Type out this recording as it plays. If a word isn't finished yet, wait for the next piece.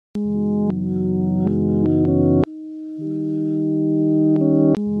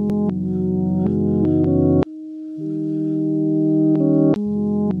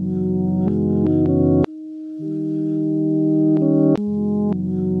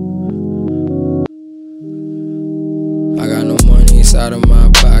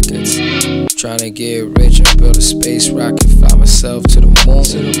Tryna get rich and build a space rocket, fly myself to the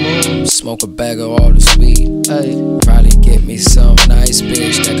moon. Smoke a bag of all the weed. Probably get me some nice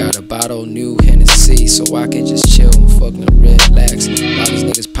bitch that got a bottle new Hennessy, so I can just chill and fucking relax. While these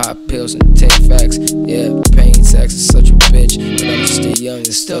niggas pop pills and take facts. Yeah, paying tax is such a bitch, but I'm still young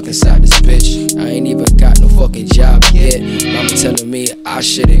and stuck inside this bitch. I ain't even got no fucking job yet. Mama telling me I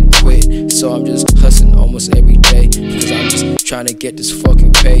shouldn't quit, so I'm just hustling almost every day, because I'm just trying to get this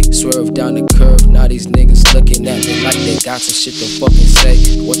fucking pay. Swerve down the curve, now these niggas looking at me like they got some shit to fucking say.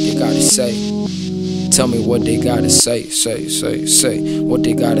 What they gotta say? Tell me what they gotta say. Say what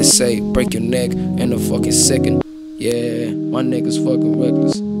they gotta say. Break your neck in a fucking second. Yeah, my niggas fucking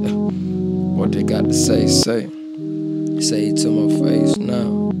reckless. What they got to say, say it to my face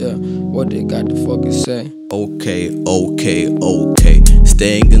now. Yeah, what they got to fucking say. Okay.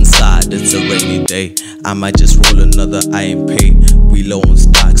 Staying inside, it's a rainy day. I might just roll another, I ain't paid. We low on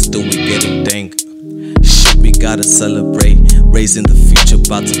stock, still we getting dank. Shit, we gotta celebrate. Raising the future,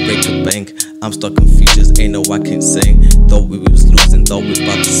 about to break the bank. I'm stuck in features, ain't no I can't sing. Thought we was losing, thought we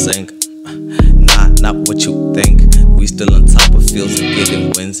about to sink. Nah, not what you think. We still on top of fields and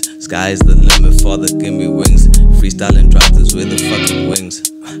getting wins. Sky is the limit, Father, give me wings. Freestyling droppers with the fucking wings.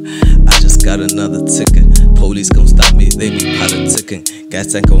 I just got another ticket. Police gon' stop me, they be politicking.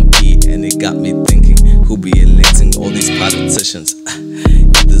 Gas tank on E and it got me thinking, who be electing all these politicians?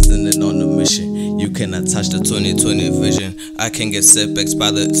 Either's in it on the mission. You cannot touch the 2020 vision. I can't get setbacks by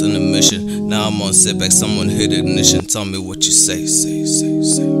the in the mission. Now I'm on setback, someone hit ignition. Tell me what you say.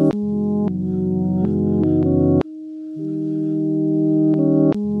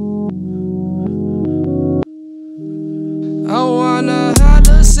 I wanna have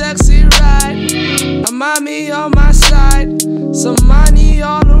a sexy ride, a mommy on my side, some money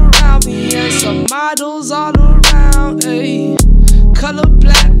all around me and some models all around. Ayy, color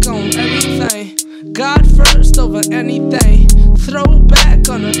black on everything, God first over anything. Throwback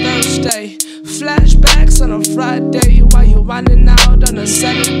on a Thursday, flashbacks on a Friday, while you winding out on a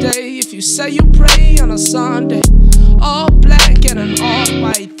Saturday. If you say you pray on a Sunday, all black and an all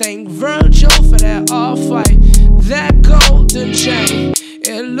white thing. Virgil for that off-white, that golden chain.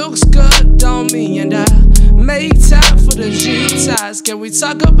 It looks good on me, and I make time for the G-ties. Can we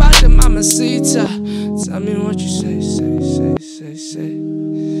talk about the mamacita? Tell me what you say.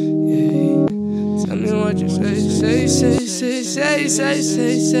 Yeah. Tell me what you say.